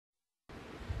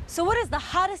So what is the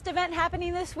hottest event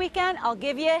happening this weekend? I'll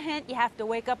give you a hint. You have to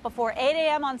wake up before 8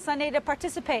 a.m. on Sunday to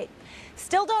participate.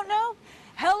 Still don't know?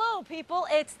 Hello, people.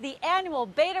 It's the annual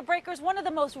Beta Breakers, one of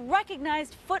the most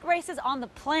recognized foot races on the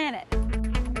planet.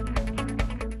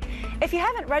 If you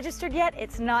haven't registered yet,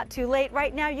 it's not too late.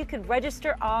 Right now, you can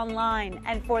register online.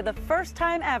 And for the first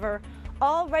time ever,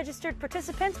 all registered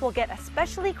participants will get a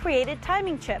specially created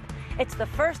timing chip. It's the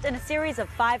first in a series of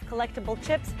 5 collectible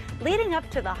chips leading up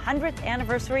to the 100th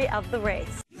anniversary of the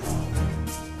race.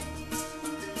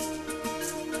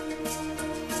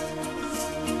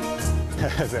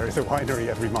 There is a winery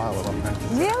every mile of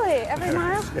them. Really? Every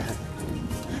mile? Yeah.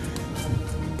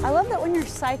 I love that when you're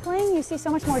cycling, you see so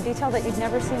much more detail that you've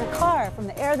never seen in a car, from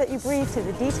the air that you breathe to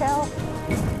the detail.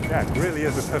 Yeah, it really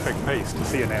is a perfect pace to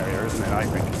see an area, isn't it, I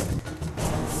think?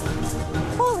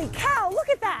 Holy cow, look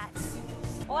at that!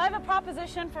 Well, I have a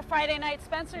proposition for Friday night.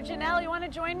 Spencer, Janelle, you want to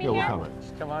join me here?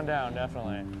 Come on down,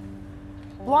 definitely.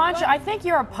 Blanche, I think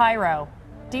you're a pyro.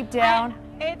 Deep down.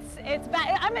 It's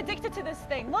bad. I'm addicted to this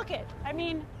thing. Look it. I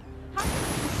mean,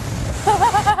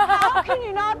 how can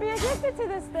you not be addicted to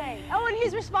this thing? Oh, and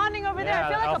he's responding over there. I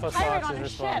feel like a pirate on a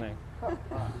ship.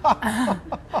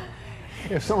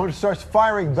 If someone starts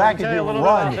firing back at you,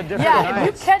 run. Yeah,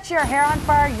 if you catch your hair on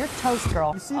fire, you're toast,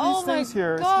 girl. You see these things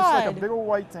here? It's just like a big old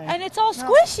white thing. And it's all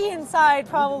squishy inside,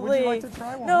 probably. Would you like to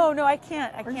try one? No, I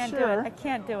can't. I can't do it. sure? I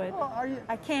can't do it. Well,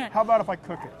 I can't. How about if I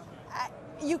cook it?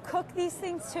 You cook these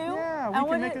things too? Yeah,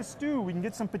 we can make a stew. We can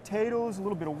get some potatoes, a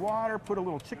little bit of water, put a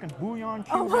little chicken bouillon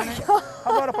cubes in it. God.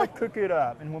 How about if I cook it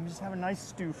up and we'll just have a nice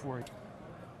stew for you?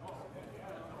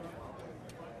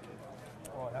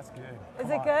 Oh, that's good.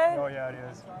 Is it good? Oh yeah, it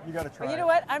is. You got to try You it. know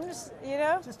what? I'm just, you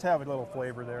know. Just have a little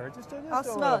flavor there. Just I'll a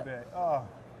smell little it. bit. Oh,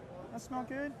 that smell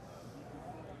good?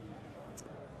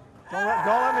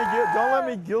 Don't let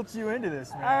me guilt you into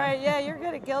this, man. All right, yeah, you're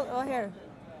good at guilt. Oh, here.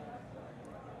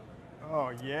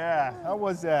 Oh yeah, how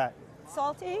was that?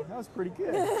 Salty? That was pretty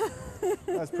good.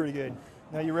 That was pretty good.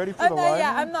 Now you ready for the live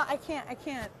yeah, one? I'm not. I can't.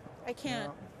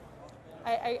 No.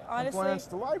 I honestly. Blanche,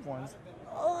 the live ones,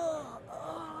 Oh,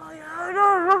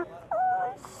 yeah.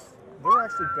 they're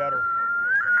actually better.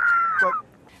 But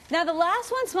Now the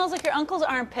last one smells like your uncle's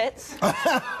armpits.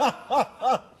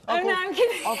 I'm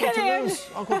kidding. Uncle Tanous.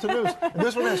 Uncle Tanous. And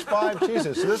this one has 5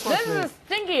 cheeses. So this This is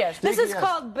the stinkiest. This is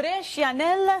called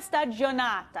Brescianella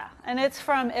Stagionata, and it's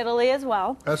from Italy as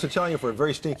well. That's Italian for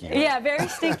very stinky. Yeah, very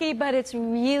stinky, but it's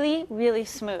really, really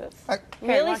smooth.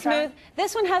 Really wanna try? smooth.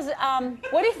 This one has,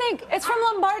 what do you think? It's from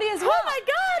Lombardy as well. Oh my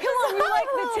God! Come on, we like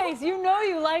the taste. You know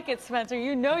you like it, Spencer.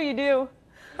 You know you do.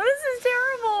 This is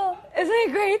terrible. Isn't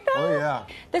it great, though? Oh, yeah.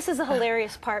 This is a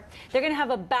hilarious part. They're going to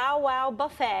have a bow wow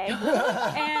buffet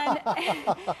and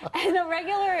a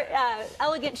regular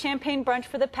elegant champagne brunch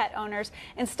for the pet owners.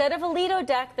 Instead of a Lido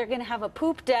deck, they're going to have a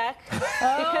poop deck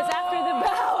because after the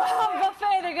bow wow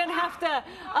buffet, they're going to have to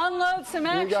unload some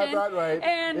action. You got that right.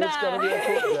 And, it's going to be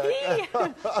a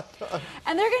poop deck.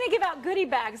 And they're going to give out goodie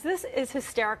bags. This is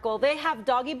hysterical. They have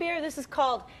doggy beer. This is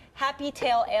called Happy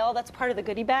Tail Ale. That's part of the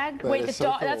goodie bag. Wait,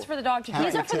 that's for the dog to drink.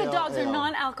 These are for the Tail dogs. They're Ale.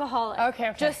 non-alcoholic.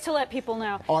 Okay. Just to let people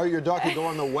know. Or your dog could go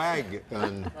on the wag.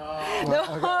 And, Oh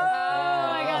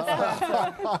my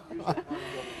God!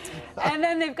 And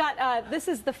then they've got this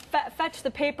is the Fetch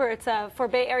the Paper. It's for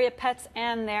Bay Area pets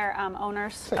and their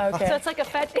owners. Okay. So it's like a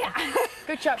fetch. Yeah.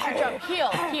 Good job.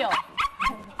 Heel.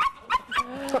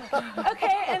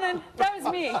 Okay, and then that was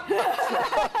me. Are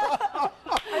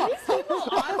these people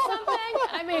on something?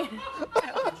 I mean,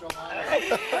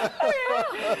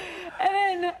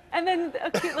 and then a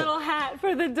cute little hat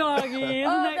for the doggy.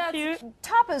 Isn't that cute?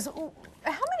 Tapas.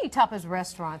 How many tapas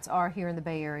restaurants are here in the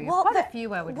Bay Area? Quite a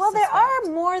few, I would Well, there suspect.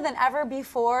 are more than ever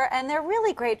before, and they're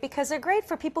really great because they're great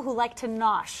for people who like to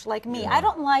nosh, like me. I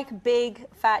don't like big,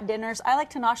 fat dinners. I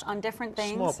like to nosh on different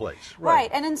things. Small plates, Right.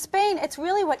 right. And in Spain, it's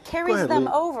really what Go carries ahead, them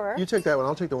Lou. over. You take that one.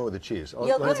 I'll take the one with the cheese.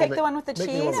 You'll take the one with the Make me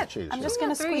cheese? one with the cheese. I'm yeah. just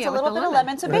going to through squeeze you a with little the bit of lemon.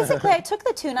 lemon. So basically, I took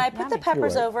the tuna, I put the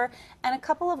peppers Right. over, and a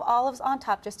couple of olives on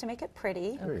top just to make it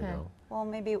pretty. There you go. Well,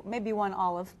 maybe one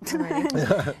olive.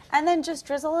 And then just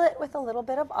drizzle it with a little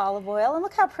bit of olive oil, and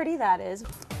look how pretty that is.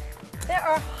 There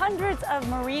are hundreds of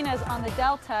marinas on the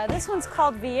Delta. This one's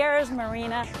called Vieira's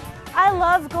Marina. I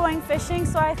love going fishing,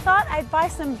 so I thought I'd buy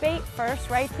some bait first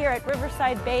right here at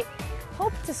Riverside Bait.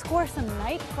 Hope to score some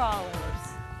night crawlers.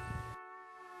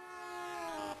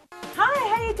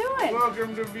 Hi, how you doing?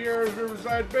 Welcome to Vieira's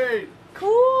Riverside Bait.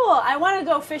 Cool. I want to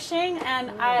go fishing,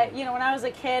 and when I was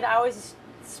a kid, I always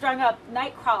strung up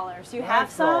night crawlers. You have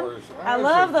some? I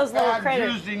love those little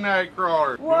critters. Juicy night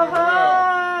crawlers.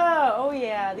 Whoa! Oh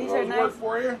yeah, these are Those nice. work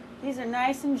for you? These are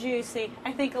nice and juicy.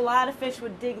 I think a lot of fish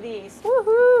would dig these.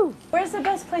 Woohoo! We're Where's the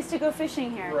best place to go fishing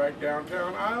here? Right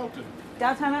downtown Isleton.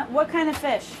 Downtown. What kind of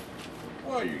fish?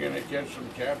 Well, you're gonna catch some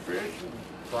catfish, and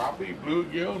crappie,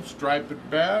 bluegill, striped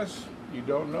bass. You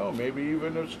don't know, maybe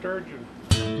even a sturgeon.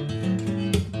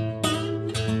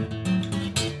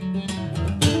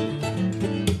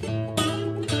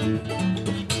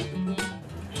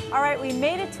 All right, we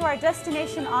made it to our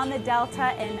destination on the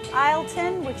Delta in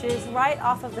Isleton, which is right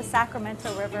off of the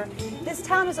Sacramento River. This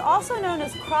town is also known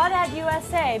as Crawdad,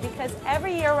 USA, because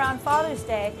every year around Father's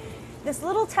Day, this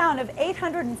little town of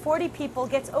 840 people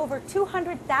gets over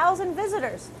 200,000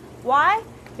 visitors. Why?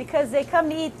 Because they come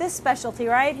to eat this specialty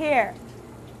right here.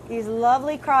 These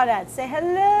lovely crawdads. Say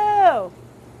hello.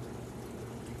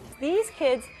 These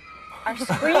kids are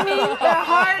screaming their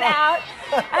heart out,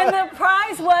 and the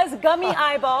prize was gummy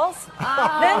eyeballs.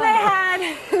 Then they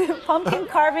had pumpkin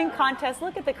carving contest.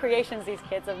 Look at the creations these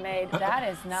kids have made. That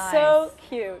is nice. So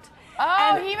cute.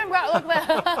 Oh, he even brought, look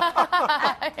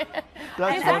at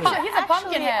That's funny. he's a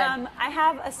pumpkin head. I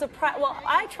have a surprise. Well,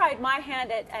 I tried my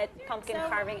hand at pumpkin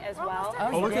carving as well.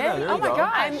 Oh, look at that. There Oh you my go.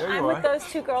 gosh. I'm There you with are. those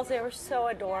two girls. They were so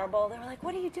adorable. They were like,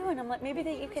 "What are you doing?" I'm like, "Maybe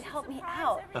that you could help me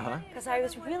out," because I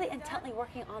was really intently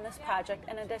working on this project,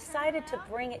 and I decided to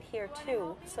bring it here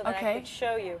too, so that I Okay. could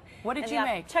show you. What did And you now,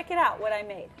 make? Check it out. What I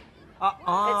made. It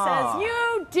says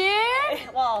You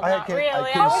did? Well, I not can't- I really.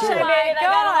 I couldn't wish see I it. made it. I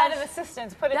got a lot of Gosh.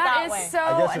 assistants. Put it That that is way. so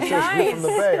I guess it says nice. view from the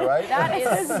bay, right? That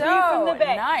is View so from the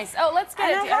bay. nice. Oh, let's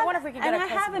get And it. I wonder if we can get and a I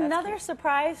close have up. That's another cute.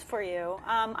 surprise for you.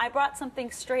 I brought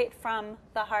something straight from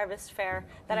the harvest fair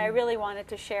that I really wanted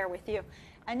to share with you.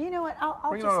 And you know what? I'll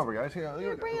Bring it just on over, guys. Here,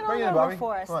 bring it in, on over Bobby.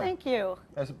 for us. Come on. Thank you.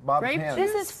 That's Bob's Grape hand.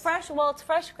 This is fresh. Well, it's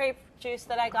fresh grape juice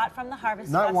that I got from the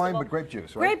harvest Not festival. wine, but grape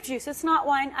juice, right? Grape juice. It's not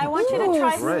wine. I want you to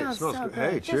try Great. some. Smells good.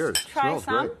 Hey, Just cheers. try Smells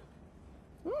some.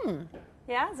 great.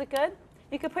 Yeah, is it good?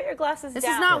 You could put your glasses This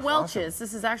down. is not That's Welch's.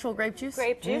 This is actual grape juice?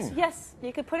 Grape juice. Yes,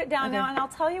 you could put it down now, and I'll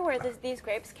tell you where these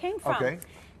grapes came from. Okay.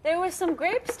 There was some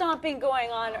grape stomping going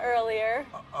on earlier,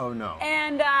 Oh, no.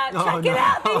 and check it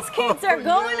out. These kids are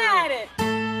going at it.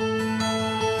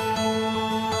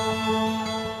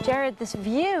 Jared, this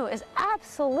view is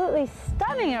absolutely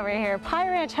stunning over here. Pie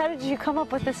Ranch, how did you come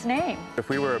up with this name? If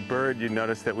we were a bird, you'd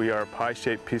notice that we are a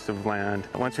pie-shaped piece of land.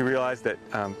 Once we realized that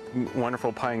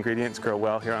wonderful pie ingredients grow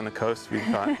well here on the coast, we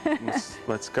thought,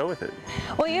 let's go with it.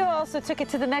 Well, you also took it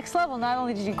to the next level. Not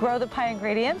only did you grow the pie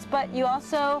ingredients, but you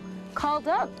also called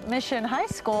up Mission High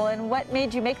School. And what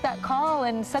made you make that call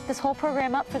and set this whole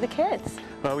program up for the kids?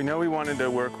 Well, we know we wanted to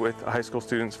work with high school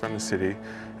students from the city,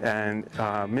 and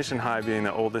Mission High being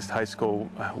the oldest high school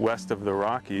west of the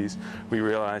Rockies, we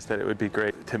realized that it would be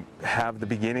great to have the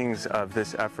beginnings of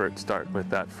this effort start with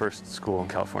that first school in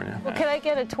California. Well, could I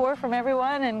get a tour from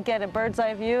everyone and get a bird's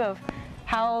eye view of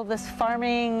how this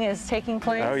farming is taking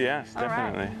place? Oh yes, All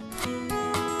right. definitely.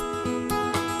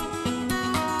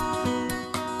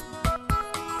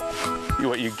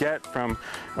 What you get from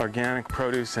organic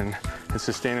produce and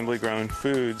sustainably grown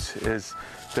foods is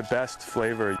the best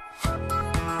flavor.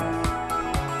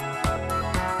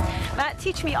 Matt,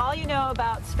 teach me all you know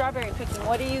about strawberry picking.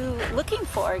 What are you looking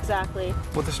for exactly?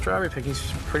 Well, the strawberry picking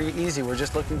is pretty easy. We're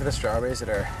just looking for the strawberries that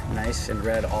are nice and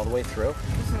red all the way through.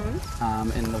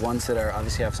 And the ones that are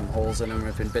obviously have some holes in them or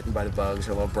have been bitten by the bugs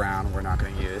or a little brown, we're not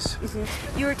going to use.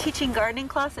 You were teaching gardening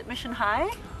class at Mission High?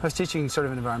 I was teaching sort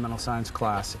of an environmental science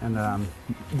class, and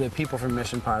the people from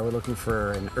Mission Pie were looking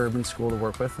for an urban school to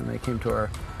work with, and they came to our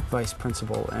vice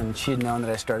principal, and she had known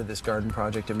that I started this garden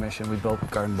project at Mission. We built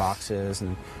garden boxes,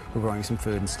 and we're growing some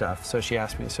food and stuff. So she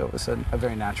asked me, so it was a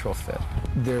very natural fit.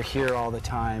 They're here all the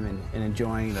time and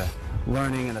enjoying the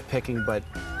learning and the picking, but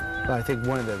I think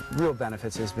one of the real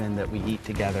benefits has been that we eat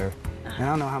together. And I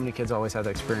don't know how many kids always have that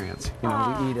experience. You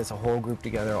know, we eat as a whole group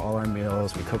together, all our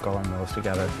meals, we cook all our meals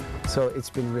together. So it's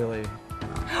been really...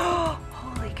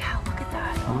 Holy cow, look at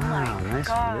that. Oh Wow, my nice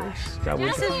gosh. fish. Got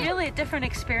This one. is really a different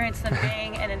experience than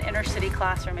being in an inner city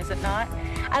classroom, is it not?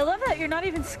 I love that you're not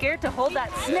even scared to hold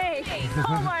that snake.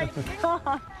 Oh my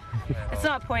God. It's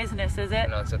not poisonous, is it?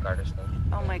 No, it's a garter snake.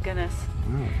 Oh my goodness.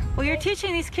 Well, you're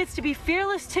teaching these kids to be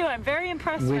fearless too. I'm very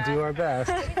impressed. We Matt. do our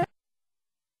best.